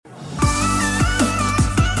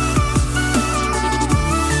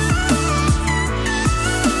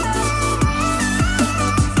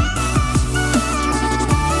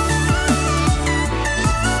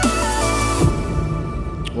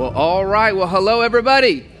right. Well, hello,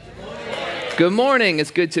 everybody. Good morning.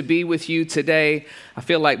 It's good to be with you today. I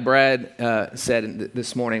feel like Brad said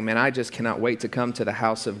this morning, man, I just cannot wait to come to the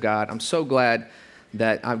house of God. I'm so glad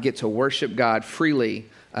that I get to worship God freely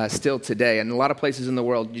still today. And a lot of places in the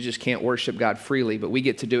world, you just can't worship God freely, but we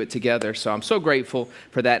get to do it together. So I'm so grateful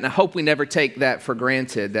for that. And I hope we never take that for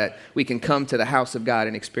granted, that we can come to the house of God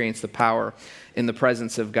and experience the power in the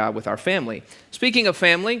presence of God with our family. Speaking of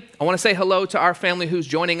family, I want to say hello to our family who's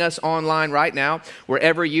joining us online right now,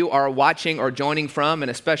 wherever you are watching or joining from, and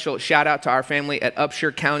a special shout out to our family at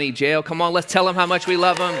Upshur County Jail. Come on, let's tell them how much we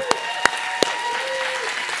love them.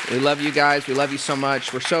 We love you guys. We love you so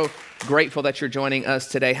much. We're so grateful that you're joining us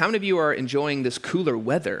today. How many of you are enjoying this cooler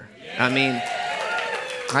weather? I mean,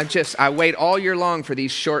 I wait all year long for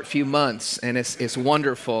these short few months, and it's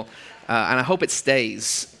wonderful. And I hope it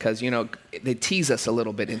stays because, you know, they tease us a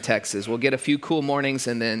little bit in Texas. We'll get a few cool mornings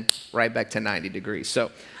and then right back to 90 degrees.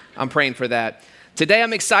 So I'm praying for that. Today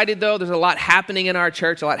I'm excited, though. There's a lot happening in our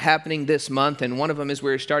church, a lot happening this month. And one of them is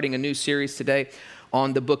we're starting a new series today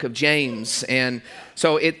on the book of James. And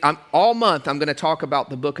so all month I'm going to talk about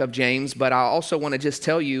the book of James. But I also want to just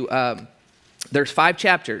tell you there's 5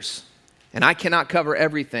 chapters. And I cannot cover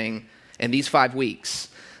everything in these 5 weeks.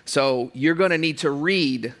 So you're going to need to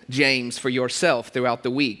read James for yourself throughout the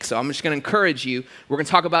week. So I'm just going to encourage you. We're going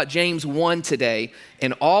to talk about James 1 today.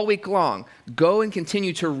 And all week long, go and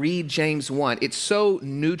continue to read James 1. It's so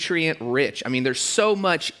nutrient rich. I mean, there's so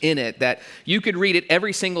much in it that you could read it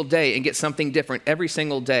every single day and get something different every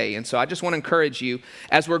single day. And so I just want to encourage you,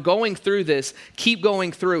 as we're going through this, keep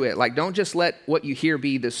going through it. Like, don't just let what you hear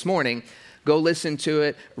be this morning. Go listen to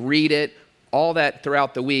it, read it, all that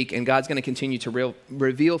throughout the week, and God's going to continue to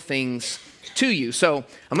reveal things to you. So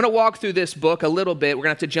I'm going to walk through this book a little bit. We're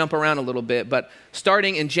going to have to jump around a little bit, but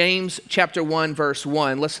starting in James chapter 1, verse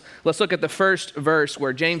 1, let's look at the first verse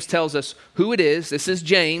where James tells us who it is. This is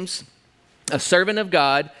James, a servant of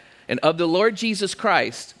God and of the Lord Jesus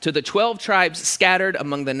Christ, to the 12 tribes scattered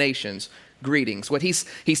among the nations. Greetings. What he's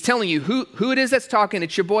telling you who it is that's talking.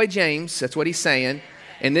 It's your boy James. That's what he's saying.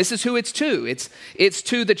 And this is who it's to. It's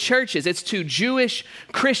to the churches. It's to Jewish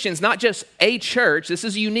Christians, not just a church. This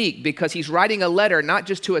is unique because he's writing a letter not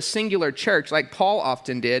just to a singular church like Paul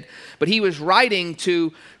often did, but he was writing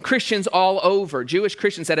to Christians all over, Jewish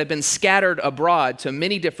Christians that have been scattered abroad to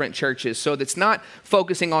many different churches. So that's not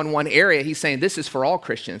focusing on one area. He's saying this is for all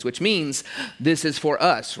Christians, which means this is for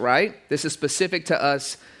us, right? This is specific to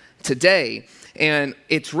us today. And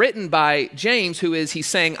it's written by James, he's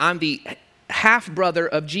saying, I'm the half-brother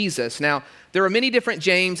of Jesus. Now, there are many different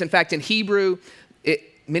James. In fact, in Hebrew,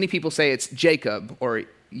 many people say it's Jacob or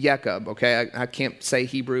Jacob, okay? I can't say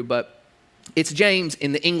Hebrew, but it's James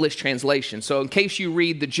in the English translation. So in case you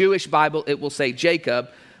read the Jewish Bible, it will say Jacob,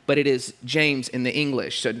 but it is James in the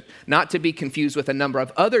English. So not to be confused with a number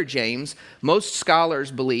of other James, most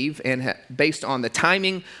scholars believe, and based on the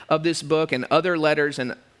timing of this book and other letters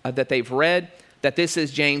and that they've read, that this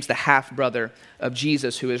is James, the half-brother of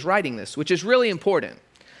Jesus, who is writing this, which is really important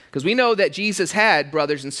because we know that Jesus had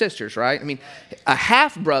brothers and sisters, right? I mean, a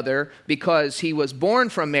half-brother because he was born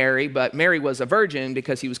from Mary, but Mary was a virgin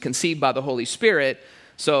because he was conceived by the Holy Spirit.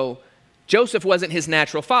 So Joseph wasn't his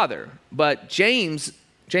natural father, but James's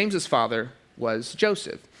father was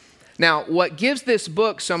Joseph. Now, what gives this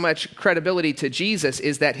book so much credibility to Jesus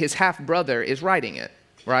is that his half-brother is writing it,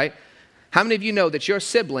 right? How many of you know that your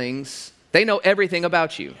siblings, they know everything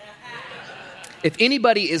about you? If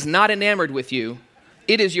anybody is not enamored with you,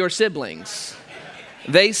 it is your siblings.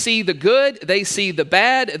 They see the good, they see the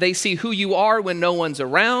bad, they see who you are when no one's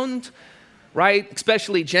around, right?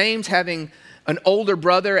 Especially James having an older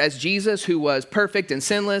brother as Jesus who was perfect and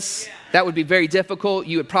sinless. That would be very difficult.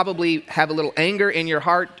 You would probably have a little anger in your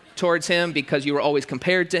heart towards him because you were always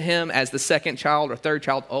compared to him as the second child or third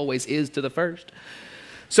child always is to the first.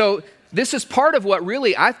 So this is part of what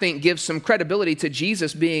really, I think, gives some credibility to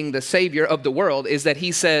Jesus being the Savior of the world, is that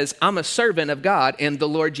he says, I'm a servant of God and the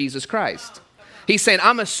Lord Jesus Christ. He's saying,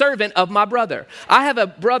 I'm a servant of my brother. I have a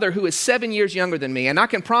brother who is 7 years younger than me, and I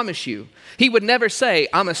can promise you, he would never say,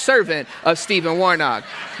 I'm a servant of Stephen Warnock,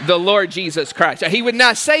 the Lord Jesus Christ. He would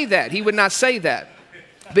not say that. He would not say that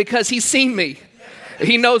because he's seen me.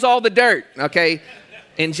 He knows all the dirt, okay?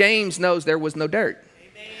 And James knows there was no dirt.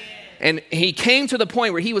 And he came to the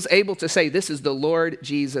point where he was able to say, this is the Lord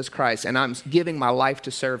Jesus Christ, and I'm giving my life to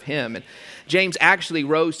serve him. And James actually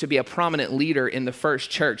rose to be a prominent leader in the first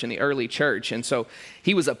church, in the early church. And so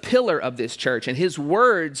he was a pillar of this church, and his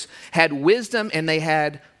words had wisdom and they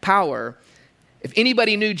had power. If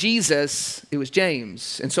anybody knew Jesus, it was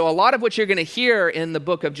James. And so a lot of what you're going to hear in the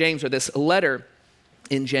book of James, or this letter,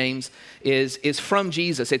 in James is from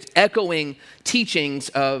Jesus. It's echoing teachings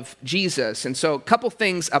of Jesus. And so a couple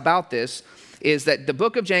things about this is that the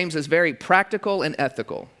book of James is very practical and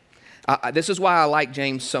ethical. This is why I like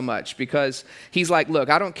James so much, because he's like, look,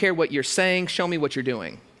 I don't care what you're saying, show me what you're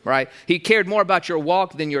doing, right? He cared more about your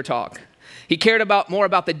walk than your talk. He cared more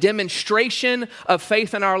about the demonstration of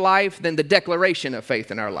faith in our life than the declaration of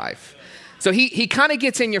faith in our life. So he kind of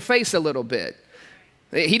gets in your face a little bit.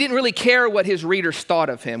 He didn't really care what his readers thought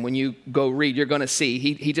of him. When you go read, you're going to see.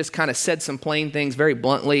 He just kind of said some plain things very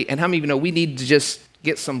bluntly. And how many of you know we need to just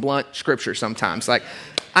get some blunt scripture sometimes? Like,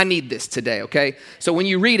 I need this today, okay? So when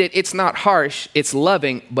you read it, it's not harsh, it's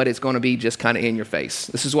loving, but it's going to be just kind of in your face.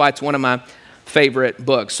 This is why it's one of my favorite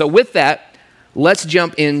books. So with that, let's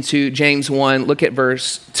jump into James 1. Look at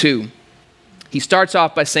verse 2. He starts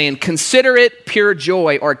off by saying, consider it pure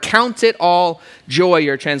joy, or count it all joy,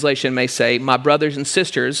 your translation may say, my brothers and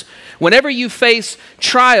sisters, whenever you face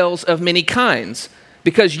trials of many kinds,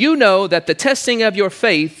 because you know that the testing of your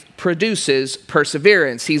faith produces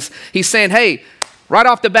perseverance. He's saying, hey, right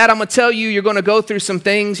off the bat, I'm going to tell you, you're going to go through some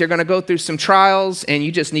things, you're going to go through some trials, and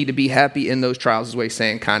you just need to be happy in those trials, is what he's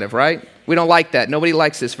saying, kind of, right? We don't like that. Nobody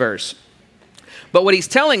likes this verse. But what he's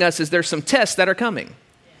telling us is there's some tests that are coming.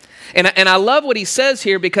 And I love what he says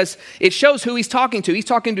here because it shows who he's talking to. He's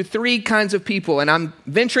talking to three kinds of people, and I'm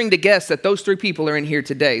venturing to guess that those three people are in here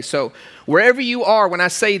today. So wherever you are when I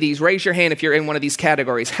say these, raise your hand if you're in one of these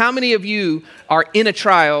categories. How many of you are in a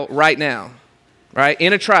trial right now? Right?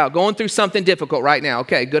 In a trial, going through something difficult right now.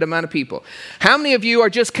 Okay, good amount of people. How many of you are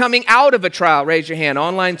just coming out of a trial? Raise your hand.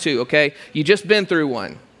 Online too, okay? You just been through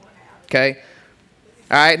one. Okay?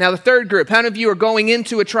 All right, now the third group. How many of you are going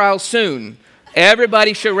into a trial soon?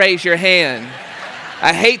 Everybody should raise your hand.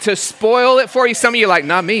 I hate to spoil it for you. Some of you are like,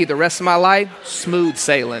 not me, the rest of my life, smooth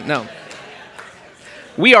sailing. No.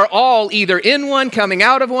 We are all either in one, coming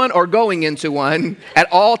out of one, or going into one at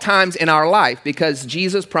all times in our life, because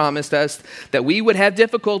Jesus promised us that we would have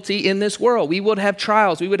difficulty in this world. We would have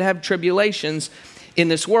trials. We would have tribulations in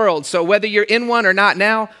this world. So whether you're in one or not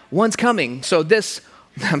now, one's coming. So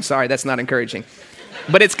I'm sorry, that's not encouraging.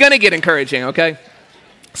 But it's going to get encouraging, okay?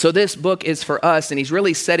 So this book is for us, and he's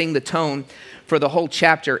really setting the tone for the whole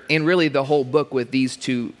chapter and really the whole book with these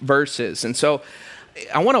two verses. And so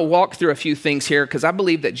I want to walk through a few things here because I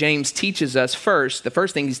believe that James teaches us first. The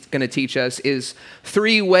first thing he's going to teach us is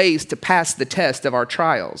 3 ways to pass the test of our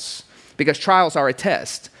trials, because trials are a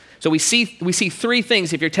test. So we see 3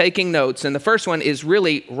 things if you're taking notes, and the first one is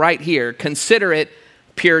really right here. Consider it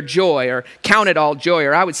pure joy, or count it all joy,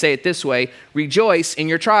 or I would say it this way: rejoice in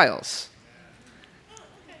your trials.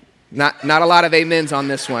 Not a lot of amens on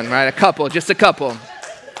this one, right? Just a couple.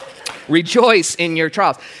 Rejoice in your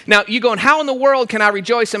trials. Now, you're going, how in the world can I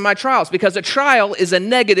rejoice in my trials? Because a trial is a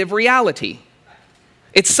negative reality.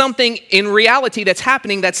 It's something in reality that's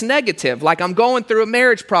happening that's negative. Like I'm going through a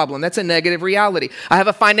marriage problem. That's a negative reality. I have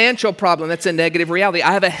a financial problem. That's a negative reality.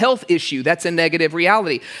 I have a health issue. That's a negative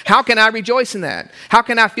reality. How can I rejoice in that? How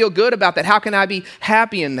can I feel good about that? How can I be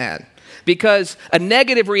happy in that? Because a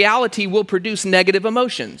negative reality will produce negative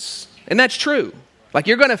emotions. And that's true. Like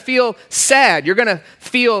you're going to feel sad. You're going to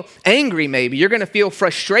feel angry maybe. You're going to feel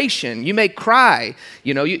frustration. You may cry.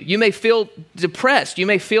 You may feel depressed. You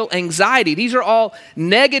may feel anxiety. These are all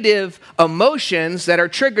negative emotions that are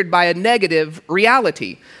triggered by a negative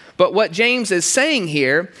reality. But what James is saying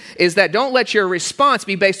here is that don't let your response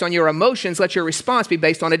be based on your emotions. Let your response be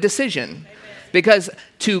based on a decision. Because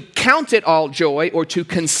to count it all joy or to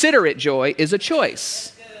consider it joy is a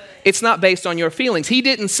choice. It's not based on your feelings. He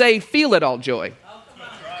didn't say feel it all joy.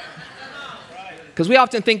 Because we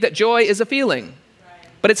often think that joy is a feeling,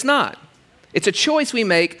 but it's not. It's a choice we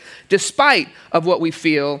make despite of what we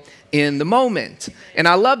feel in the moment. And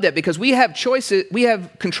I love that because we have choices, we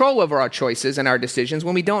have control over our choices and our decisions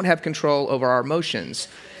when we don't have control over our emotions.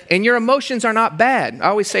 And your emotions are not bad. I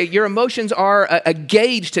always say your emotions are a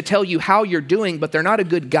gauge to tell you how you're doing, but they're not a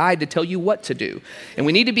good guide to tell you what to do. And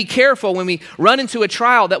we need to be careful when we run into a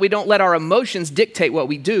trial that we don't let our emotions dictate what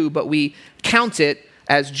we do, but we count it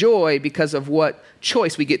as joy because of what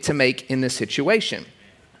choice we get to make in this situation.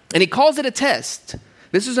 And he calls it a test.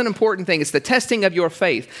 This is an important thing. It's the testing of your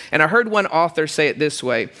faith. And I heard one author say it this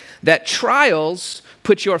way, that trials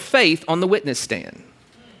put your faith on the witness stand.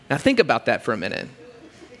 Now think about that for a minute.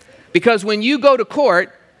 Because when you go to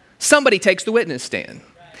court, somebody takes the witness stand.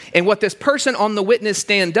 And what this person on the witness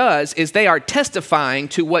stand does is they are testifying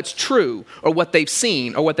to what's true or what they've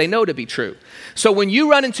seen or what they know to be true. So when you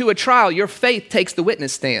run into a trial, your faith takes the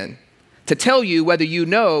witness stand to tell you whether you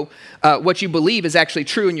know what you believe is actually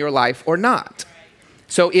true in your life or not.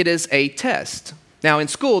 So it is a test. Now in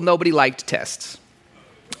school, nobody liked tests.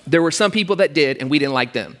 There were some people that did, and we didn't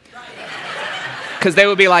like them. Because they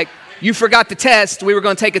would be like, you forgot the test. We were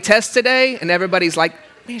going to take a test today. And everybody's like,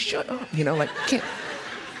 man, shut up. Can't.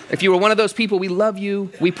 If you were one of those people, we love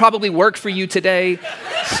you. We probably worked for you today.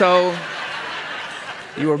 So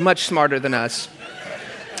you were much smarter than us.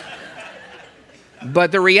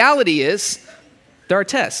 But the reality is, there are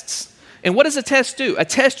tests. And what does a test do? A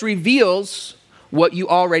test reveals what you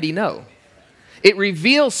already know. It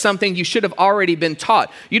reveals something you should have already been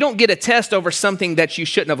taught. You don't get a test over something that you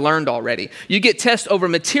shouldn't have learned already. You get tests over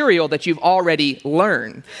material that you've already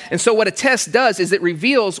learned. And so what a test does is it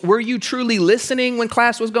reveals, were you truly listening when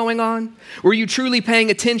class was going on? Were you truly paying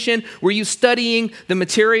attention? Were you studying the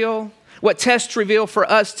material? What tests reveal for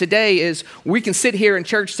us today is we can sit here in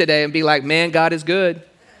church today and be like, man, God is good.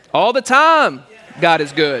 All the time, God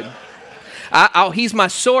is good. He's my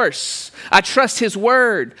source. I trust his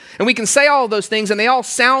word. And we can say all those things and they all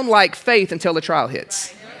sound like faith until the trial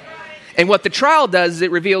hits. And what the trial does is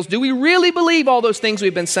it reveals, do we really believe all those things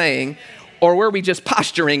we've been saying, or were we just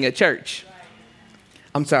posturing at church?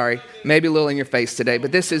 I'm sorry, maybe a little in your face today,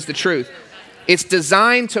 but this is the truth. It's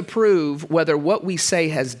designed to prove whether what we say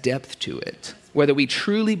has depth to it, whether we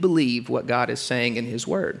truly believe what God is saying in his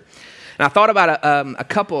word. And I thought about a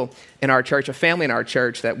couple in our church, a family in our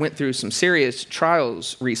church that went through some serious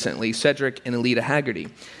trials recently, Cedric and Alita Haggerty.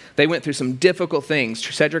 They went through some difficult things.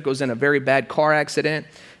 Cedric was in a very bad car accident,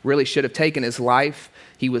 really should have taken his life.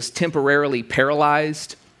 He was temporarily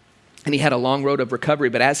paralyzed, and he had a long road of recovery.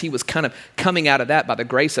 But as he was kind of coming out of that, by the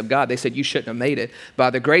grace of God, they said, you shouldn't have made it.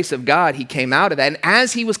 By the grace of God, he came out of that. And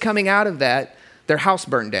as he was coming out of that, their house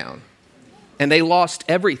burned down. And they lost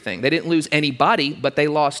everything. They didn't lose anybody, but they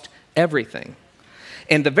lost everything.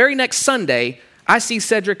 And the very next Sunday, I see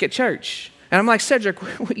Cedric at church. And I'm like, Cedric,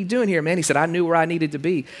 what are you doing here, man? He said, I knew where I needed to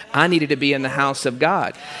be. I needed to be in the house of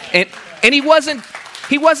God. And he wasn't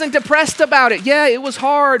depressed about it. Yeah, it was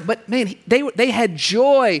hard, but man, they had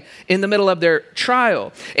joy in the middle of their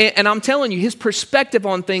trial. And I'm telling you, his perspective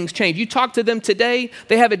on things changed. You talk to them today,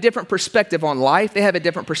 they have a different perspective on life. They have a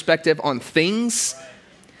different perspective on things.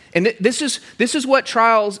 And this is what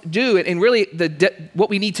trials do. And really, what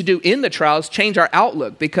we need to do in the trials, change our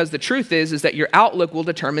outlook. Because the truth is that your outlook will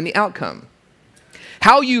determine the outcome.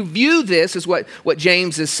 How you view this is what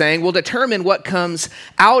James is saying will determine what comes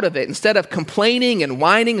out of it. Instead of complaining and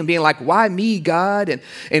whining and being like, why me, God?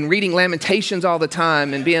 And reading Lamentations all the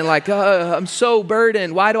time and being like, oh, I'm so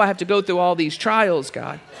burdened. Why do I have to go through all these trials,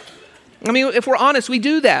 God? I mean, if we're honest, we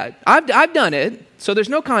do that. I've done it. So there's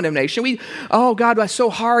no condemnation. Oh God, why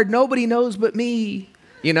so hard? Nobody knows but me,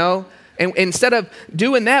 you know? And instead of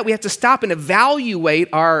doing that, we have to stop and evaluate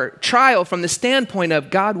our trial from the standpoint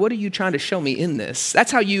of, God, what are you trying to show me in this?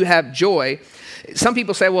 That's how you have joy. Some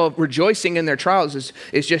people say, well, rejoicing in their trials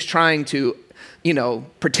is just trying to,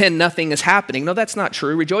 pretend nothing is happening. No, that's not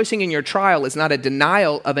true. Rejoicing in your trial is not a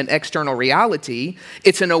denial of an external reality.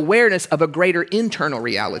 It's an awareness of a greater internal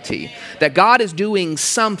reality, that God is doing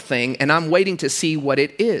something and I'm waiting to see what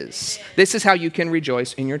it is. This is how you can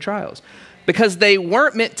rejoice in your trials. Because they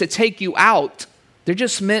weren't meant to take you out. They're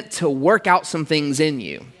just meant to work out some things in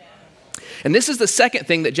you. And this is the second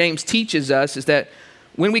thing that James teaches us, is that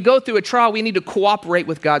when we go through a trial, we need to cooperate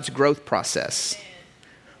with God's growth process.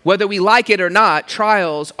 Whether we like it or not,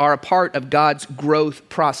 trials are a part of God's growth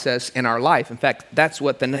process in our life. In fact, that's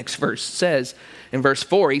what the next verse says. In verse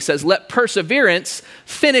 4, he says, let perseverance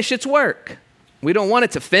finish its work. We don't want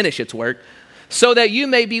it to finish its work. So that you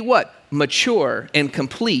may be what? Mature and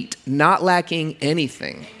complete, not lacking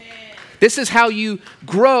anything. Amen. This is how you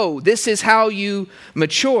grow. This is how you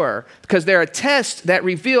mature. Because there are tests that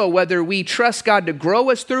reveal whether we trust God to grow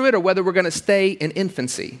us through it or whether we're going to stay in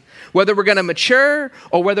infancy. Whether we're going to mature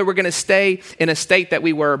or whether we're going to stay in a state that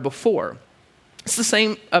we were before. It's the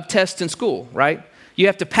same of tests in school, right? You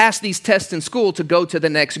have to pass these tests in school to go to the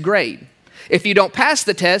next grade. If you don't pass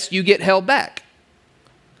the test, you get held back.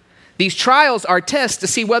 These trials are tests to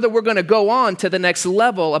see whether we're going to go on to the next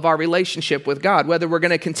level of our relationship with God, whether we're going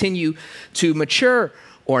to continue to mature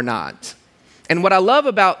or not. And what I love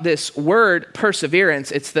about this word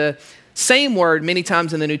perseverance, it's the same word many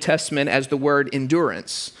times in the New Testament as the word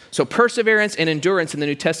endurance. So perseverance and endurance in the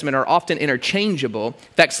New Testament are often interchangeable.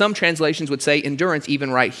 In fact, some translations would say endurance even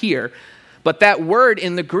right here. But that word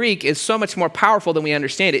in the Greek is so much more powerful than we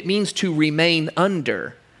understand. It means to remain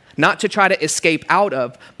under. Not to try to escape out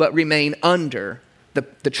of, but remain under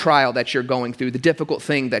the trial that you're going through, the difficult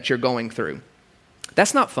thing that you're going through.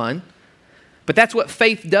 That's not fun, but that's what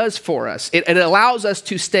faith does for us. It allows us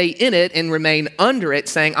to stay in it and remain under it,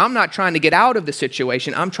 saying, I'm not trying to get out of the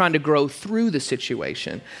situation. I'm trying to grow through the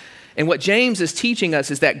situation. And what James is teaching us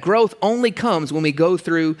is that growth only comes when we go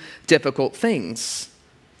through difficult things.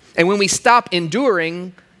 And when we stop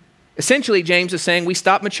enduring, essentially James is saying we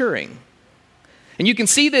stop maturing. And you can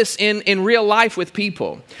see this in real life with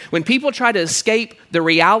people. When people try to escape the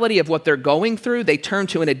reality of what they're going through, they turn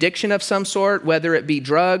to an addiction of some sort, whether it be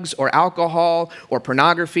drugs or alcohol or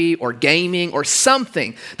pornography or gaming or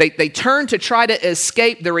something. They turn to try to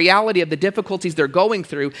escape the reality of the difficulties they're going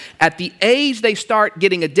through. At the age they start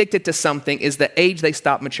getting addicted to something is the age they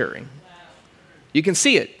stop maturing. You can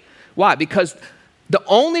see it. Why? Because the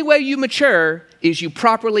only way you mature is you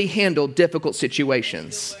properly handle difficult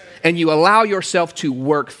situations. And you allow yourself to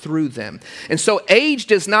work through them. And so age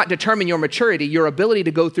does not determine your maturity. Your ability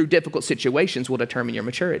to go through difficult situations will determine your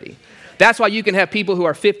maturity. That's why you can have people who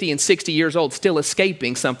are 50 and 60 years old still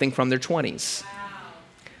escaping something from their 20s.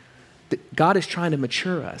 God is trying to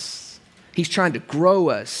mature us. He's trying to grow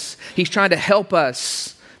us. He's trying to help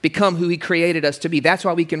us become who he created us to be. That's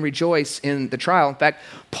why we can rejoice in the trial. In fact,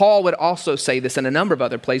 Paul would also say this in a number of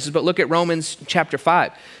other places, but look at Romans chapter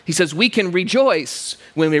 5. He says, we can rejoice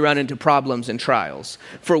when we run into problems and trials,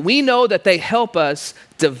 for we know that they help us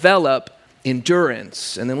develop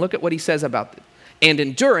endurance. And then look at what he says about it. And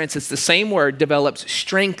endurance, it's the same word, develops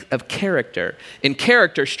strength of character. And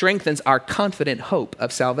character strengthens our confident hope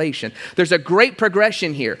of salvation. There's a great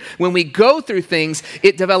progression here. When we go through things,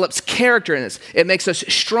 it develops character in us. It makes us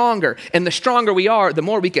stronger. And the stronger we are, the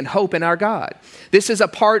more we can hope in our God. This is a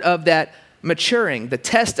part of that maturing. The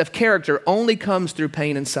test of character only comes through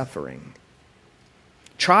pain and suffering.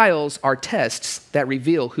 Trials are tests that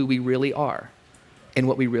reveal who we really are and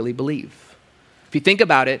what we really believe. If you think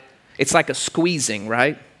about it, it's like a squeezing,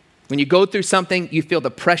 right? When you go through something, you feel the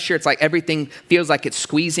pressure. It's like everything feels like it's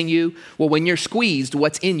squeezing you. Well, when you're squeezed,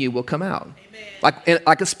 what's in you will come out.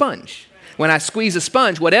 Like a sponge. When I squeeze a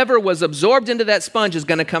sponge, whatever was absorbed into that sponge is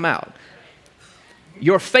going to come out.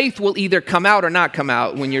 Your faith will either come out or not come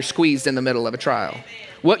out when you're squeezed in the middle of a trial.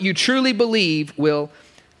 What you truly believe will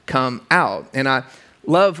come out. And I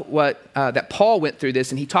love that Paul went through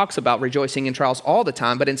this, and he talks about rejoicing in trials all the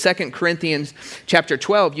time. But in 2 Corinthians chapter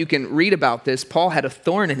 12, you can read about this. Paul had a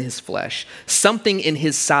thorn in his flesh, something in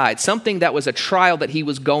his side, something that was a trial that he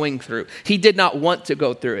was going through. He did not want to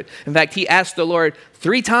go through it. In fact, he asked the Lord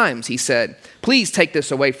 3 times, he said, please take this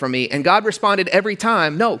away from me. And God responded every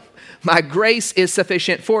time, no, my grace is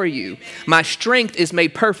sufficient for you. My strength is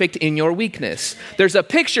made perfect in your weakness. There's a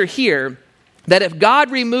picture here that if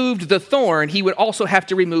God removed the thorn, he would also have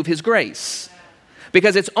to remove his grace.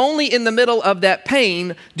 Because it's only in the middle of that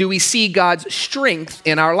pain do we see God's strength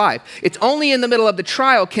in our life. It's only in the middle of the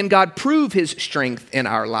trial can God prove his strength in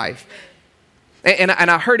our life. And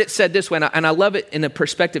I heard it said this way, and I love it in a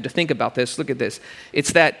perspective to think about this. Look at this.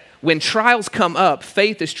 It's that when trials come up,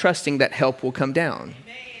 faith is trusting that help will come down.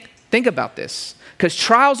 Think about this. Because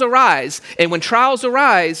trials arise, and when trials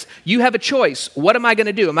arise, you have a choice. What am I going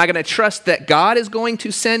to do? Am I going to trust that God is going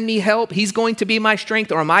to send me help? He's going to be my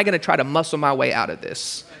strength, or am I going to try to muscle my way out of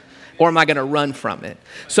this? Or am I going to run from it?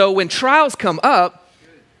 So when trials come up,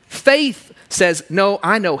 faith says, no,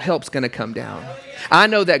 I know help's going to come down. I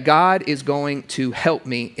know that God is going to help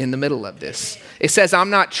me in the middle of this. It says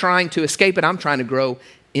I'm not trying to escape it. I'm trying to grow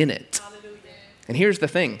in it. And here's the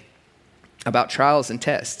thing about trials and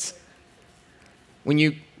tests. When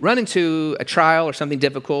you run into a trial or something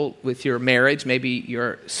difficult with your marriage, maybe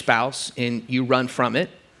your spouse, and you run from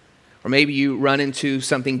it, or maybe you run into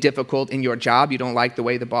something difficult in your job, you don't like the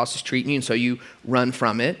way the boss is treating you, and so you run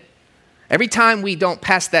from it. Every time we don't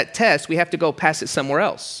pass that test, we have to go pass it somewhere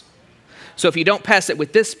else. So if you don't pass it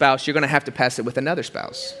with this spouse, you're going to have to pass it with another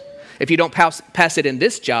spouse. If you don't pass it in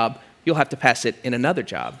this job, you'll have to pass it in another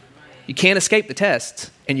job. You can't escape the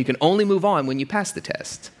test, and you can only move on when you pass the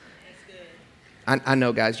test. I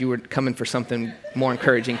know, guys, you were coming for something more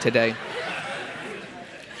encouraging today.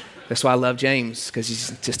 That's why I love James, because he's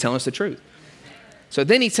just telling us the truth. So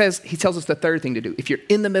then he tells us the third thing to do. If you're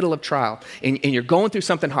in the middle of trial and you're going through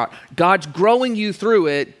something hard, God's growing you through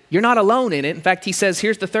it. You're not alone in it. In fact, he says,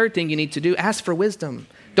 here's the third thing you need to do. Ask for wisdom.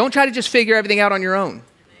 Don't try to just figure everything out on your own.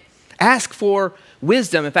 Ask for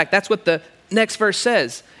wisdom. In fact, that's what the next verse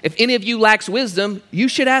says. If any of you lacks wisdom, you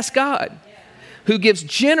should ask God, who gives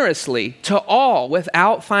generously to all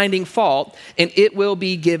without finding fault, and it will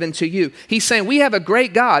be given to you. He's saying we have a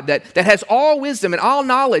great God that has all wisdom and all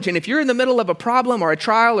knowledge, and if you're in the middle of a problem or a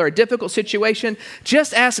trial or a difficult situation,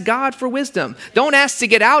 just ask God for wisdom. Don't ask to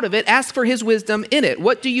get out of it. Ask for his wisdom in it.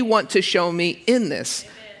 What do you want to show me in this?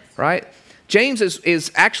 Right? James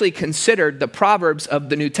is actually considered the Proverbs of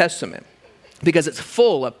the New Testament. because it's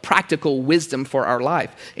full of practical wisdom for our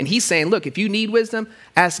life. And he's saying, look, if you need wisdom,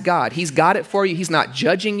 ask God. He's got it for you. He's not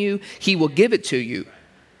judging you. He will give it to you.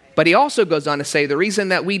 But he also goes on to say the reason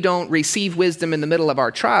that we don't receive wisdom in the middle of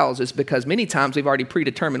our trials is because many times we've already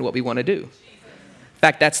predetermined what we want to do. In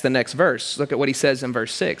fact, that's the next verse. Look at what he says in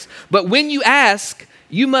verse 6. But when you ask,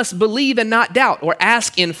 you must believe and not doubt, or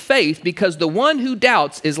ask in faith, because the one who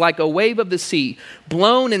doubts is like a wave of the sea,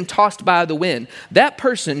 blown and tossed by the wind. That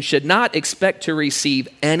person should not expect to receive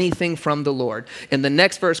anything from the Lord. And the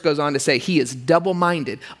next verse goes on to say, he is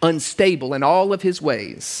double-minded, unstable in all of his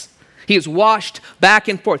ways. He is washed back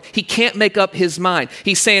and forth. He can't make up his mind.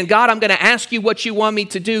 He's saying, God, I'm going to ask you what you want me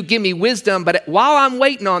to do. Give me wisdom. But while I'm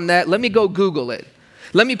waiting on that, let me go Google it.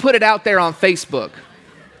 Let me put it out there on Facebook.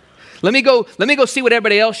 Let me go see what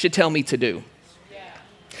everybody else should tell me to do.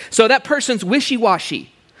 So that person's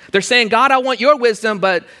wishy-washy. They're saying, God, I want your wisdom,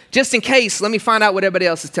 but just in case, let me find out what everybody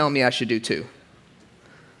else is telling me I should do too.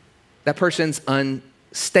 That person's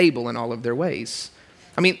unstable in all of their ways.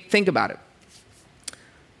 I mean, think about it.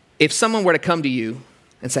 If someone were to come to you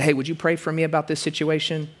and say, hey, would you pray for me about this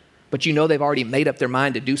situation? But you know they've already made up their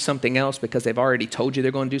mind to do something else because they've already told you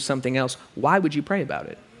they're going to do something else, why would you pray about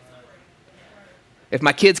it? If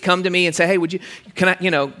my kids come to me and say, hey,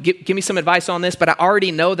 give me some advice on this, but I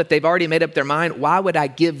already know that they've already made up their mind, why would I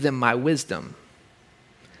give them my wisdom?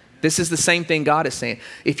 This is the same thing God is saying.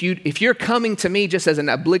 If you're coming to me just as an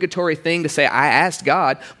obligatory thing to say, I asked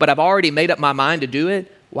God, but I've already made up my mind to do it,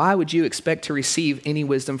 why would you expect to receive any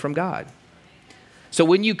wisdom from God? So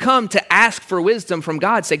when you come to ask for wisdom from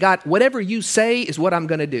God, say, God, whatever you say is what I'm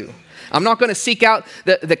going to do. I'm not going to seek out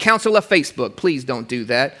the counsel of Facebook. Please don't do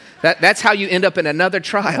that. That's how you end up in another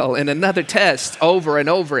trial and another test over and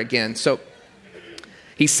over again. So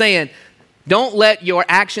he's saying, don't let your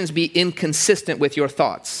actions be inconsistent with your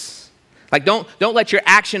thoughts. Like don't let your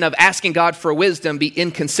action of asking God for wisdom be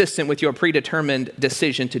inconsistent with your predetermined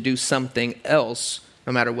decision to do something else,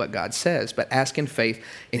 no matter what God says. But ask in faith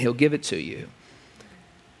and he'll give it to you.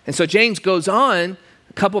 And so James goes on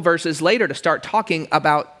a couple verses later to start talking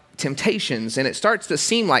about temptations. And it starts to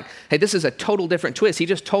seem like, hey, this is a total different twist. He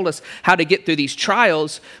just told us how to get through these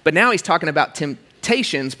trials, but now he's talking about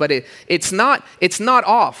temptations, but it's not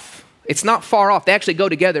off. It's not far off. They actually go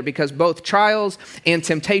together because both trials and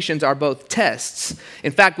temptations are both tests.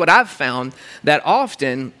 In fact, what I've found that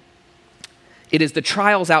often it is the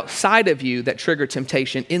trials outside of you that trigger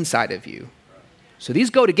temptation inside of you. So these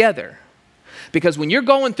go together. Because when you're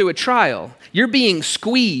going through a trial, you're being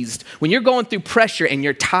squeezed. When you're going through pressure and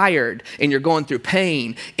you're tired and you're going through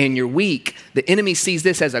pain and you're weak, the enemy sees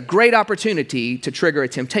this as a great opportunity to trigger a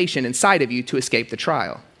temptation inside of you to escape the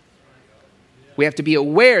trial. We have to be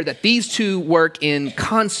aware that these two work in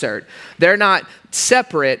concert. They're not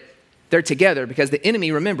separate, they're together because the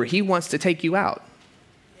enemy, remember, he wants to take you out.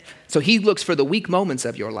 So he looks for the weak moments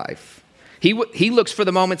of your life. He looks for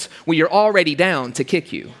the moments when you're already down to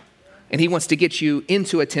kick you. And he wants to get you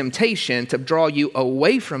into a temptation to draw you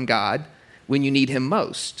away from God when you need him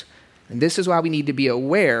most. And this is why we need to be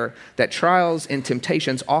aware that trials and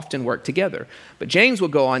temptations often work together. But James will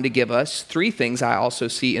go on to give us three things I also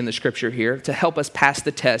see in the scripture here to help us pass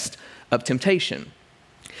the test of temptation.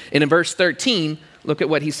 And in verse 13, look at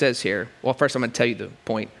what he says here. Well, first I'm going to tell you the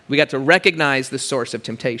point. We got to recognize the source of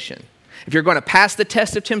temptation. If you're going to pass the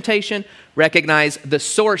test of temptation, recognize the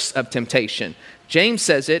source of temptation. James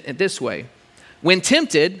says it in this way. When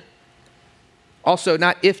tempted, also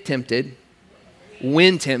not if tempted,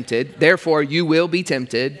 when tempted, therefore you will be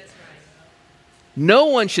tempted. No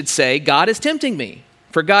one should say, God is tempting me.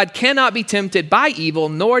 For God cannot be tempted by evil,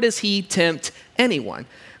 nor does he tempt anyone.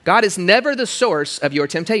 God is never the source of your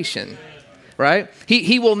temptation, right?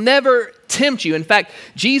 He will never tempt you. In fact,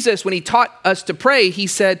 Jesus, when he taught us to pray, he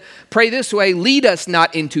said, pray this way, lead us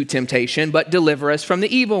not into temptation, but deliver us from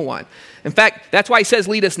the evil one. In fact, that's why he says,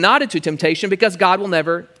 lead us not into temptation, because God will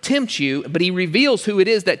never tempt you, but he reveals who it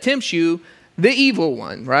is that tempts you, the evil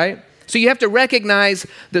one, right? So you have to recognize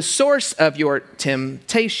the source of your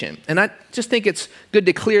temptation. And I just think it's good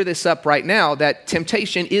to clear this up right now, that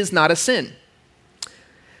temptation is not a sin.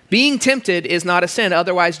 Being tempted is not a sin,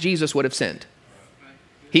 otherwise Jesus would have sinned.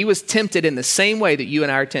 He was tempted in the same way that you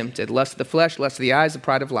and I are tempted. Lust of the flesh, lust of the eyes, the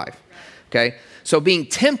pride of life. Okay? So being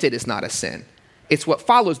tempted is not a sin. It's what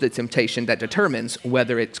follows the temptation that determines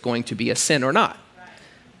whether it's going to be a sin or not.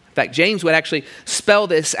 In fact, James would actually spell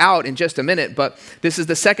this out in just a minute, but this is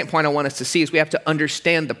the second point I want us to see is we have to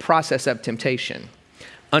understand the process of temptation.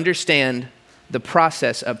 Understand the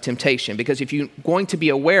process of temptation, because if you're going to be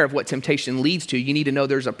aware of what temptation leads to, you need to know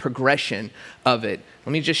there's a progression of it.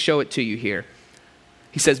 Let me just show it to you here.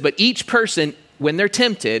 He says, but each person, when they're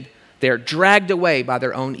tempted, They're dragged away by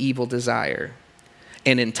their own evil desire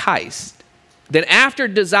and enticed. Then after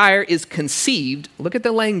desire is conceived, look at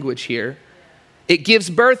the language here, it gives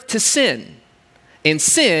birth to sin. And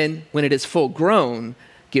sin, when it is full grown,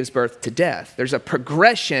 gives birth to death. There's a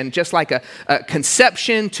progression, just like a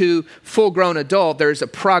conception to full-grown adult, there's a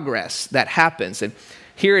progress that happens. And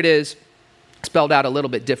here it is spelled out a little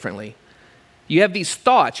bit differently. You have these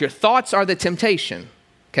thoughts. Your thoughts are the temptation.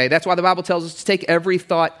 Okay, that's why the Bible tells us to take every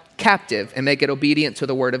thought captive and make it obedient to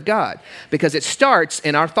the word of God, because it starts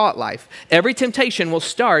in our thought life. Every temptation will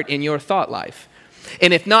start in your thought life.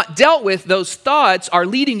 And if not dealt with, those thoughts are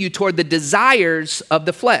leading you toward the desires of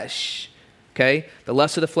the flesh. Okay, the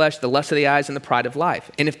lust of the flesh, the lust of the eyes, and the pride of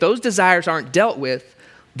life. And if those desires aren't dealt with,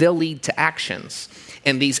 they'll lead to actions.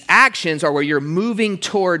 And these actions are where you're moving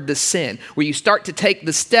toward the sin, where you start to take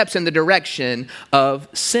the steps in the direction of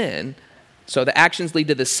sin. So the actions lead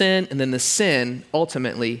to the sin, and then the sin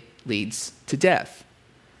ultimately leads to death.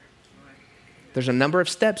 There's a number of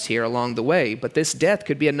steps here along the way, but this death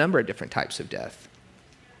could be a number of different types of death.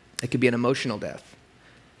 It could be an emotional death.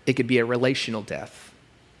 It could be a relational death.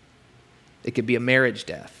 It could be a marriage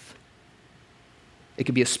death. It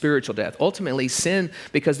could be a spiritual death. Ultimately, sin,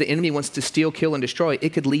 because the enemy wants to steal, kill, and destroy, it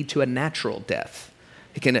could lead to a natural death.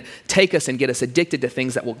 It can take us and get us addicted to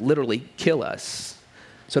things that will literally kill us.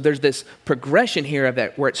 So there's this progression here of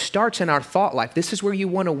that where it starts in our thought life. This is where you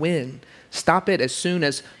want to win. Stop it as soon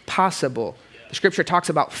as possible. The scripture talks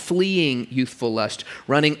about fleeing youthful lust,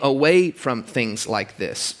 running away from things like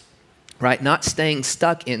this, right? Not staying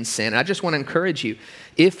stuck in sin. I just want to encourage you,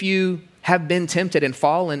 if you have been tempted and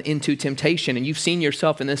fallen into temptation and you've seen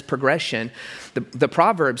yourself in this progression, the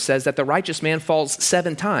proverb says that the righteous man falls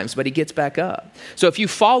 7 times, but he gets back up. So if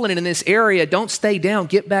you've fallen in this area, don't stay down,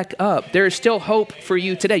 get back up. There is still hope for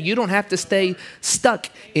you today. You don't have to stay stuck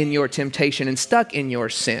in your temptation and stuck in your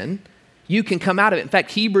sin. You can come out of it. In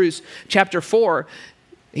fact, Hebrews chapter 4,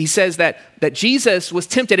 he says that Jesus was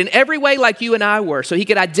tempted in every way like you and I were, so he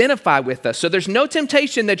could identify with us. So there's no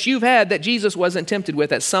temptation that you've had that Jesus wasn't tempted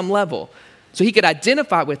with at some level. So he could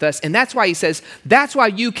identify with us, and that's why he says, that's why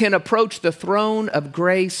you can approach the throne of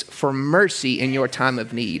grace for mercy in your time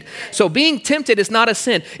of need. So being tempted is not a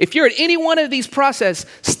sin. If you're at any one of these processes,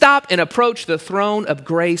 stop and approach the throne of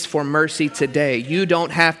grace for mercy today. You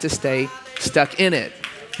don't have to stay stuck in it.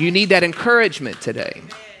 You need that encouragement today.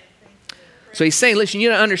 So he's saying, listen, you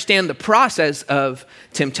need to understand the process of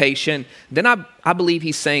temptation. Then I believe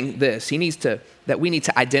he's saying this. That we need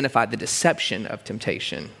to identify the deception of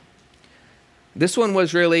temptation. This one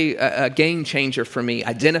was really a game changer for me,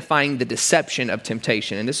 identifying the deception of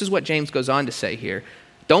temptation. And this is what James goes on to say here.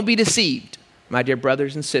 Don't be deceived, my dear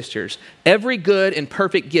brothers and sisters. Every good and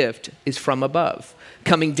perfect gift is from above,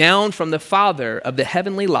 coming down from the Father of the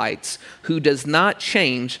heavenly lights, who does not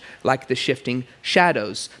change like the shifting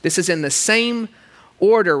shadows. This is in the same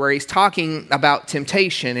order where he's talking about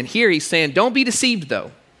temptation. And here he's saying, don't be deceived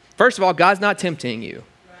though. First of all, God's not tempting you.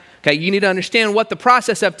 Okay, you need to understand what the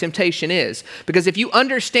process of temptation is. Because if you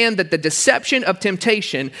understand that the deception of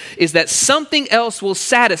temptation is that something else will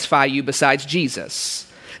satisfy you besides Jesus.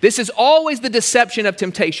 This is always the deception of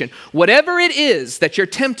temptation. Whatever it is that you're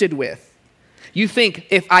tempted with, you think,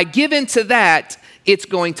 if I give in to that, it's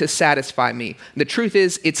going to satisfy me. The truth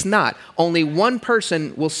is, it's not. Only one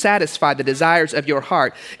person will satisfy the desires of your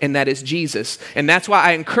heart, and that is Jesus. And that's why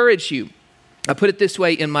I encourage you, I put it this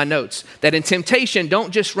way in my notes, that in temptation,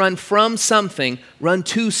 don't just run from something, run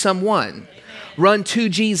to someone. Run to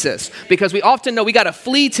Jesus. Because we often know we got to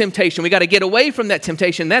flee temptation. We got to get away from that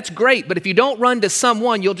temptation. That's great. But if you don't run to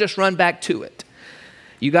someone, you'll just run back to it.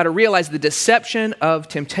 You got to realize the deception of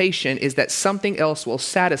temptation is that something else will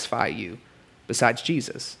satisfy you besides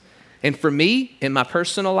Jesus. And for me, in my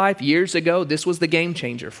personal life, years ago, this was the game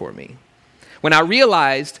changer for me. When I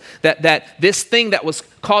realized that this thing that was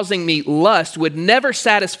causing me lust would never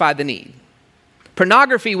satisfy the need.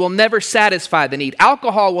 Pornography will never satisfy the need.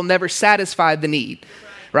 Alcohol will never satisfy the need.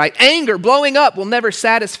 Right? Anger, blowing up will never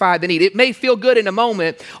satisfy the need. It may feel good in a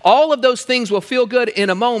moment. All of those things will feel good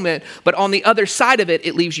in a moment, but on the other side of it,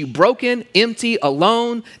 it leaves you broken, empty,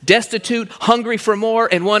 alone, destitute, hungry for more,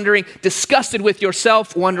 and wondering, disgusted with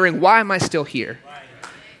yourself, wondering, why am I still here?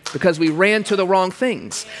 Because we ran to the wrong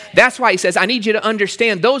things. That's why he says, I need you to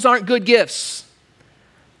understand, those aren't good gifts.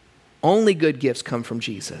 Only good gifts come from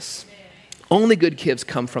Jesus. Only good gifts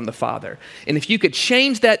come from the Father. And if you could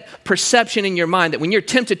change that perception in your mind that when you're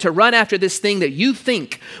tempted to run after this thing that you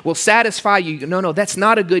think will satisfy you, no, that's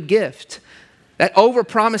not a good gift. That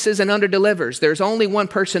overpromises and underdelivers. There's only one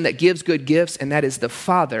person that gives good gifts, and that is the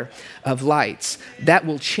Father of lights. That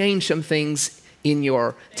will change some things in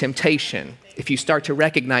your temptation. if you start to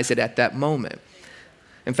recognize it at that moment.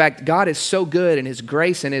 In fact, God is so good in his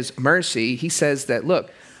grace and his mercy. He says that,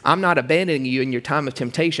 look, I'm not abandoning you in your time of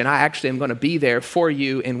temptation. I actually am going to be there for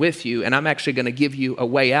you and with you, and I'm actually going to give you a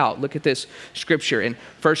way out. Look at this scripture in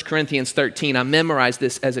 1 Corinthians 13. I memorized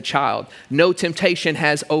this as a child. No temptation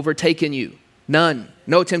has overtaken you. None.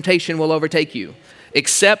 No temptation will overtake you,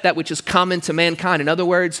 except that which is common to mankind. In other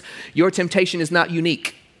words, your temptation is not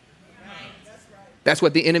unique. That's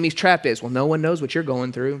what the enemy's trap is. Well, no one knows what you're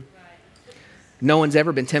going through. No one's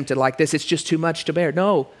ever been tempted like this. It's just too much to bear.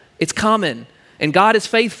 No, it's common. And God is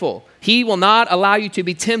faithful. He will not allow you to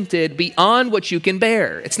be tempted beyond what you can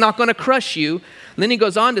bear. It's not going to crush you. And then he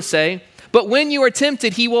goes on to say, but when you are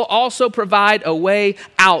tempted, he will also provide a way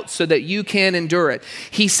out so that you can endure it.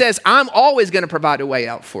 He says, I'm always going to provide a way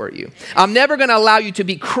out for you. I'm never going to allow you to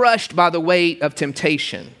be crushed by the weight of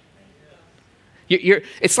temptation.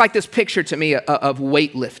 It's like this picture to me of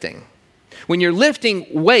weightlifting. When you're lifting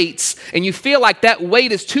weights and you feel like that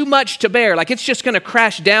weight is too much to bear, like it's just going to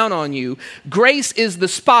crash down on you, grace is the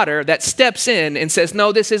spotter that steps in and says,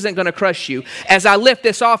 no, this isn't going to crush you. As I lift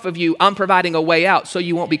this off of you, I'm providing a way out so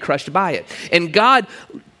you won't be crushed by it. And God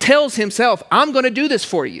tells himself, I'm going to do this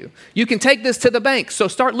for you. You can take this to the bank, so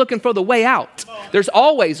start looking for the way out. There's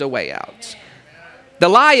always a way out. The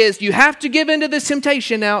lie is, you have to give into this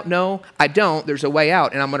temptation now. No, I don't. There's a way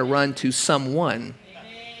out, and I'm going to run to someone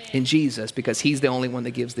in Jesus, because he's the only one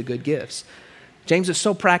that gives the good gifts. James is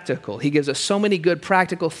so practical. He gives us so many good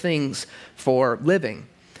practical things for living.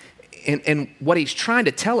 And what he's trying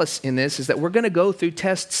to tell us in this is that we're going to go through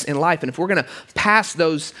tests in life. And if we're going to pass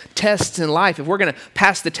those tests in life, if we're going to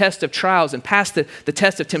pass the test of trials and pass the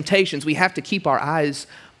test of temptations, we have to keep our eyes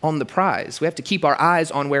on the prize. We have to keep our eyes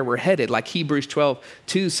on where we're headed. Like Hebrews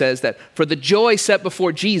 12:2 says that for the joy set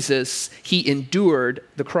before Jesus, he endured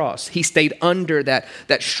the cross. He stayed under that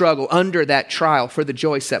struggle, under that trial for the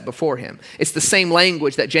joy set before him. It's the same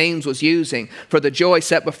language that James was using for the joy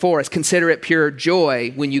set before us. Consider it pure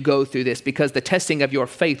joy when you go through this, because the testing of your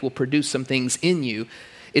faith will produce some things in you.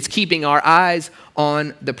 It's keeping our eyes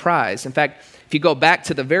on the prize. In fact, if you go back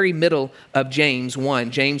to the very middle of James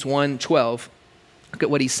 1:12, look at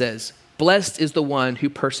what he says. Blessed is the one who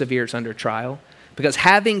perseveres under trial, because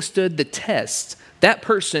having stood the test, that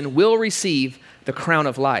person will receive the crown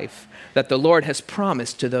of life that the Lord has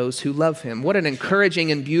promised to those who love him. What an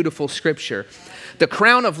encouraging and beautiful scripture. The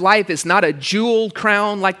crown of life is not a jeweled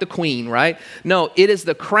crown like the queen, right? No, it is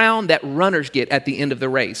the crown that runners get at the end of the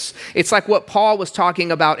race. It's like what Paul was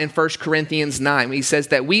talking about in 1 Corinthians 9. He says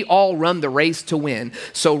that we all run the race to win.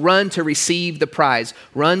 So run to receive the prize.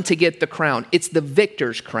 Run to get the crown. It's the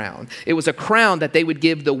victor's crown. It was a crown that they would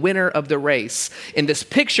give the winner of the race. And this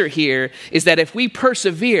picture here is that if we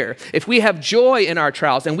persevere, if we have joy in our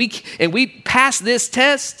trials, and we pass this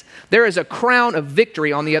test, there is a crown of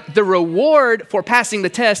victory on the reward for passing the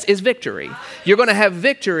test is victory. You're going to have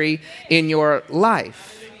victory in your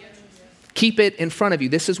life. Keep it in front of you.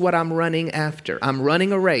 This is what I'm running after. I'm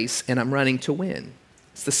running a race and I'm running to win.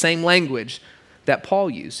 It's the same language that Paul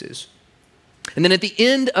uses. And then at the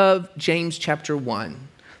end of James chapter 1,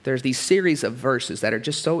 there's these series of verses that are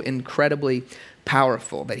just so incredibly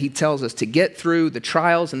powerful that he tells us to get through the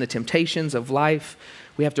trials and the temptations of life.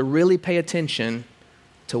 We have to really pay attention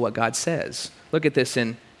to what God says. Look at this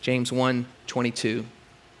in James 1:22. He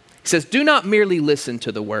says, do not merely listen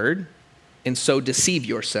to the word and so deceive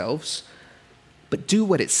yourselves, but do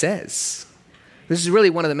what it says. This is really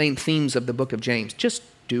one of the main themes of the book of James. Just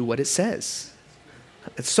do what it says.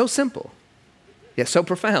 It's so simple, yet so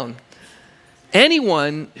profound.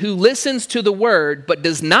 Anyone who listens to the word but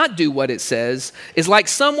does not do what it says is like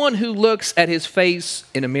someone who looks at his face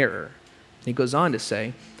in a mirror. He goes on to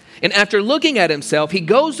say, and after looking at himself, he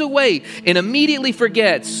goes away and immediately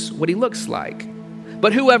forgets what he looks like.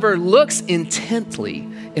 But whoever looks intently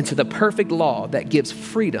into the perfect law that gives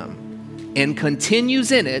freedom and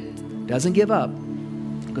continues in it, doesn't give up,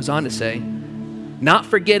 goes on to say, not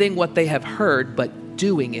forgetting what they have heard, but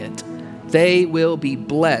doing it, they will be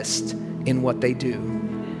blessed in what they do.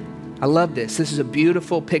 I love this. This is a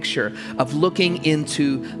beautiful picture of looking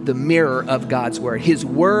into the mirror of God's word. His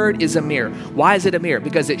word is a mirror. Why is it a mirror?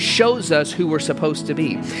 Because it shows us who we're supposed to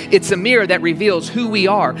be. It's a mirror that reveals who we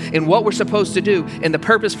are and what we're supposed to do and the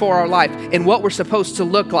purpose for our life and what we're supposed to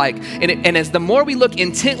look like. And as the more we look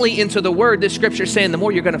intently into the word, this scripture is saying, the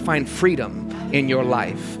more you're going to find freedom in your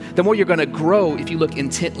life. The more you're going to grow if you look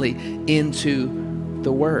intently into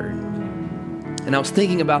the word. And I was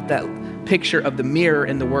thinking about that picture of the mirror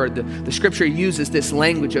and the word. The scripture uses this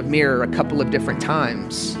language of mirror a couple of different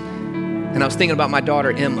times. And I was thinking about my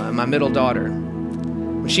daughter, Emma, my middle daughter.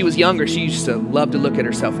 When she was younger, she used to love to look at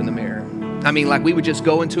herself in the mirror. I mean, like we would just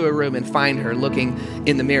go into a room and find her looking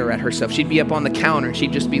in the mirror at herself. She'd be up on the counter and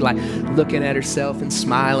she'd just be like looking at herself and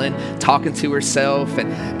smiling, talking to herself.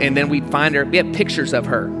 And then we'd find her. We have pictures of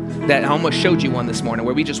her that I almost showed you one this morning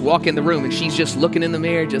where we just walk in the room and she's just looking in the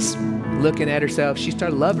mirror, just looking at herself. She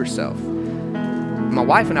started to love herself. My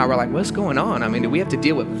wife and I were like, what's going on? I mean, do we have to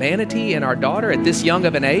deal with vanity in our daughter at this young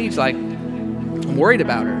of an age? Like, I'm worried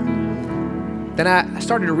about her. Then I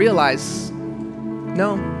started to realize,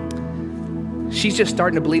 no, she's just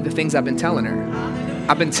starting to believe the things I've been telling her.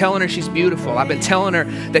 I've been telling her she's beautiful. I've been telling her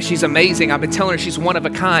that she's amazing. I've been telling her she's one of a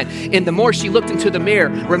kind. And the more she looked into the mirror,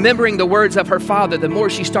 remembering the words of her father, the more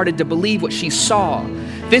she started to believe what she saw.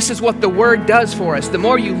 This is what the word does for us. The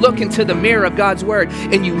more you look into the mirror of God's word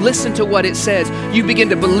and you listen to what it says, you begin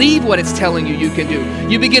to believe what it's telling you can do.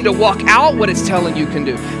 You begin to walk out what it's telling you can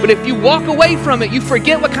do. But if you walk away from it, you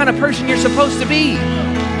forget what kind of person you're supposed to be.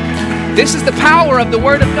 This is the power of the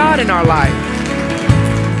word of God in our life.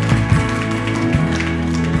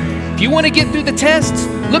 If you want to get through the test,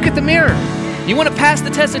 look at the mirror. You want to pass the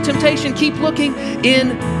test of temptation, keep looking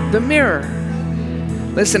in the mirror.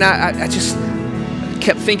 Listen, I just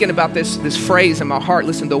kept thinking about this phrase in my heart.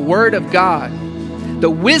 Listen, the word of God, the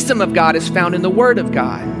wisdom of God is found in the word of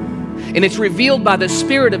God. And it's revealed by the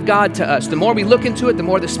Spirit of God to us. The more we look into it, the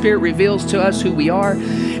more the Spirit reveals to us who we are.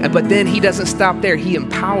 But then he doesn't stop there. He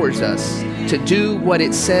empowers us to do what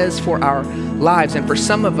it says for our lives. And for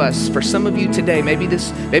some of us, for some of you today, maybe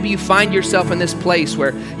you find yourself in this place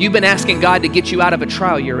where you've been asking God to get you out of a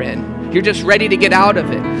trial you're in. You're just ready to get out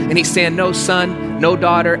of it. And he's saying, no, son, no,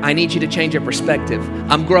 daughter, I need you to change your perspective.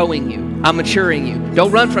 I'm growing you. I'm maturing you.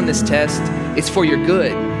 Don't run from this test. It's for your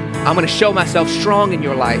good. I'm going to show myself strong in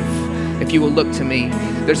your life if you will look to me.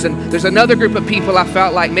 There's another group of people I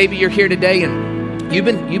felt like maybe you're here today and you've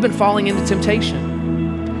been falling into temptation.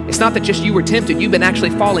 It's not that just you were tempted. You've been actually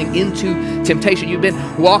falling into temptation. You've been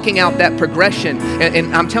walking out that progression.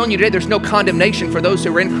 And I'm telling you today, there's no condemnation for those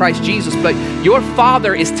who are in Christ Jesus. But your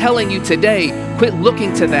Father is telling you today, quit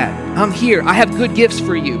looking to that. I'm here. I have good gifts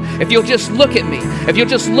for you. If you'll just look at me, if you'll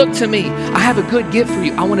just look to me, I have a good gift for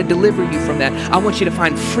you. I want to deliver you from that. I want you to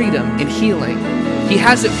find freedom and healing. He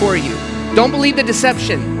has it for you. Don't believe the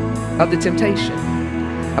deception of the temptation.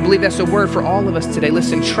 I believe that's a word for all of us today.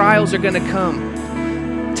 Listen, trials are going to come.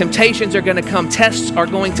 Temptations are going to come. Tests are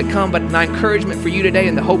going to come. But my encouragement for you today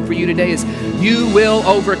and the hope for you today is you will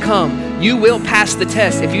overcome. You will pass the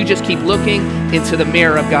test if you just keep looking into the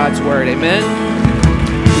mirror of God's word. Amen?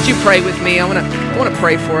 Would you pray with me? I want to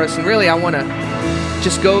pray for us. And really, I want to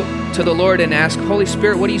just go to the Lord and ask, Holy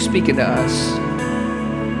Spirit, what are you speaking to us?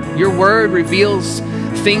 Your word reveals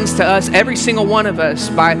things to us, every single one of us,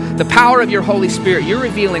 by the power of your Holy Spirit. You're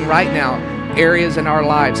revealing right now areas in our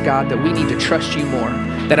lives, God, that we need to trust you more,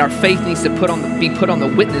 that our faith needs to be put on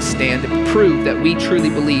the witness stand to prove that we truly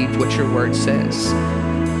believe what your word says.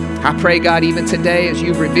 I pray, God, even today, as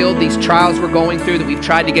you've revealed these trials we're going through that we've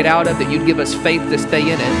tried to get out of, that you'd give us faith to stay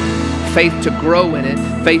in it, faith to grow in it,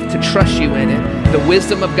 faith to trust you in it, the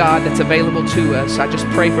wisdom of God that's available to us. I just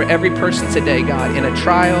pray for every person today, God, in a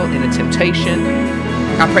trial, in a temptation.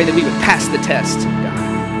 I pray that we would pass the test, God,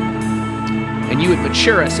 and you would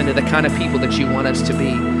mature us into the kind of people that you want us to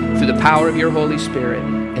be through the power of your Holy Spirit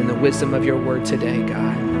and the wisdom of your word today,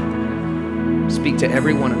 God. Speak to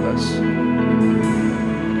every one of us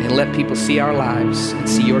and let people see our lives and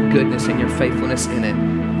see your goodness and your faithfulness in it,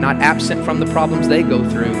 not absent from the problems they go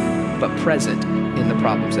through, but present in the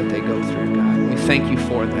problems that they go through, God. We thank you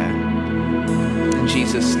for that. In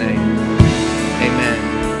Jesus' name, amen.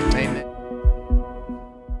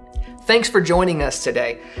 Thanks for joining us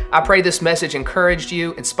today. I pray this message encouraged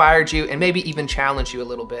you, inspired you, and maybe even challenged you a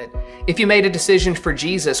little bit. If you made a decision for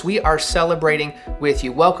Jesus, we are celebrating with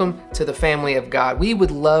you. Welcome to the family of God. We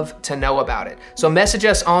would love to know about it. So message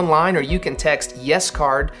us online, or you can text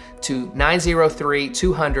YesCard to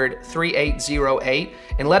 903-200-3808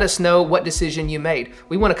 and let us know what decision you made.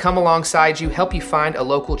 We want to come alongside you, help you find a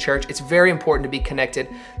local church. It's very important to be connected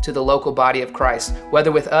to the local body of Christ,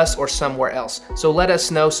 whether with us or somewhere else. So let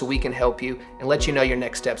us know so we can help you and let you know your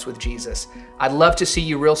next steps with Jesus. I'd love to see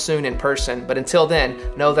you real soon in person, but until then,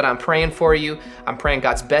 know that I'm praying for you. I'm praying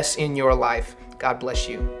God's best in your life. God bless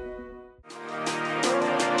you.